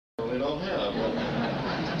don't have.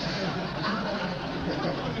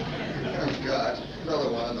 Oh, God,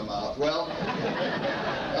 another one in the mouth. Well,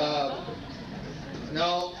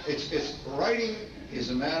 no, it's writing is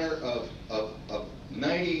a matter of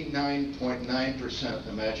 99.9%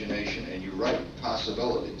 imagination, and you write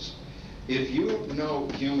possibilities. If you know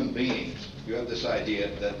human beings, you have this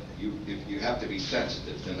idea that you have to be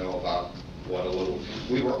sensitive to know about what a little.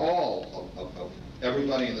 We were all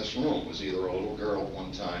everybody in this room was either a little girl at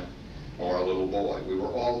one time or a little boy. We were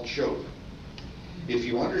all children. If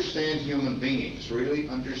you understand human beings, really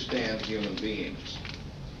understand human beings,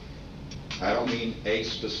 I don't mean a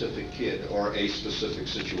specific kid or a specific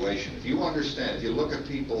situation. If you understand, if you look at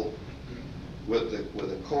people with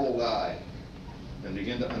a cold eye and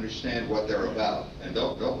begin to understand what they're about, and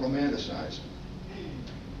don't romanticize them,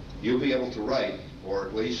 you'll be able to write, or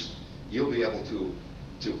at least you'll be able to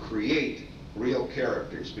create real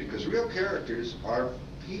characters, because real characters are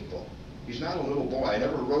people. He's not a little boy. I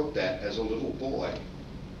never wrote that as a little boy.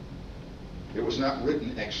 It was not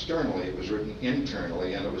written externally, it was written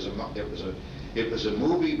internally, and it was a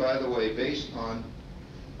movie, by the way, based on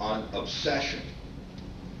obsession.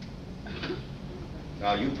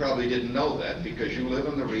 Now, you probably didn't know that because you live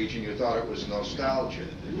in the region, you thought it was nostalgia.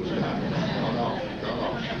 It was not. No.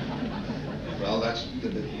 Well,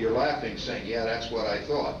 you're laughing, saying, yeah, that's what I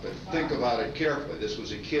thought, but think about it carefully. This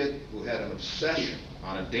was a kid who had an obsession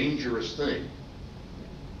on a dangerous thing.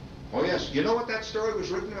 Oh yes, you know what that story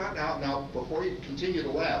was written about? Now, before you continue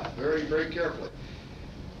to laugh, very, very carefully,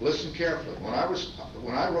 listen carefully. When I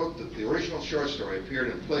wrote the original short story, it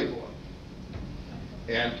appeared in Playboy,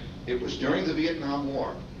 and it was during the Vietnam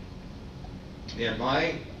War, and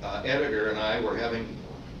my editor and I were having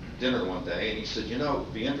dinner one day, and he said, you know,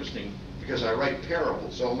 it'd be interesting, because I write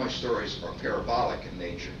parables, all my stories are parabolic in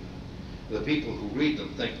nature. The people who read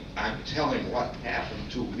them think I'm telling what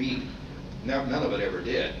happened to me. None of it ever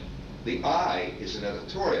did. The I is an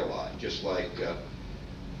editorial I, just like,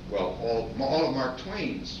 well, all of Mark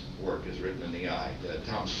Twain's work is written in the I.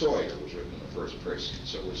 Tom Sawyer was written in the first person,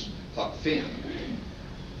 so it was Huck Finn.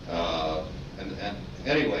 And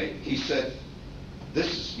anyway, he said, this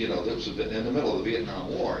is, you know, this was in the middle of the Vietnam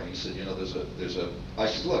War, and he said, you know, I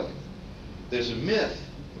said, look, there's a myth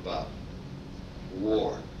about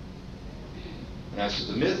war. And I said,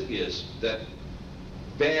 the myth is that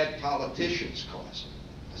bad politicians cause it.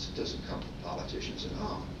 I said, it doesn't come from politicians at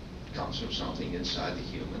all. It comes from something inside the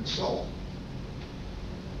human soul.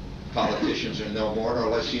 Politicians are no more nor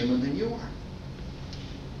less human than you are.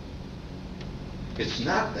 It's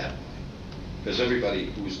not that way. Because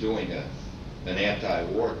everybody who's doing an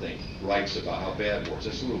anti-war thing writes about how bad war is.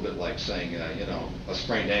 It's a little bit like saying, you know, a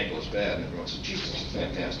sprained ankle is bad, and everyone says, Jesus, it's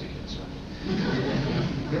fantastic.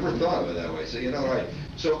 Never thought of it that way. So, you know, right.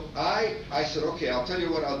 So I said, okay, I'll tell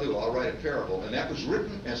you what I'll do. I'll write a parable. And that was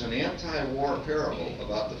written as an anti-war parable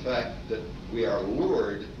about the fact that we are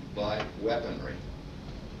lured by weaponry.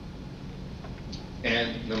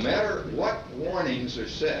 And no matter what warnings are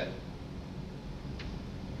said,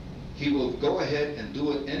 he will go ahead and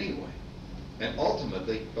do it anyway. And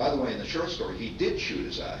ultimately, by the way, in the short story, he did shoot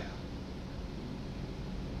his eye out.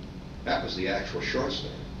 That was the actual short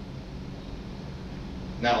story.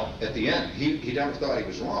 Now, at the end, he never thought he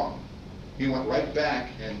was wrong. He went right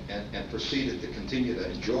back and proceeded to continue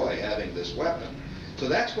to enjoy having this weapon. So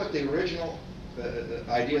that's what the original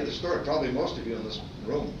idea of the story. Probably most of you in this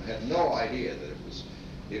room had no idea that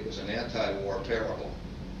it was an anti-war parable,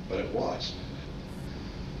 but it was.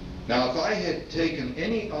 Now, if I had taken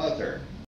any other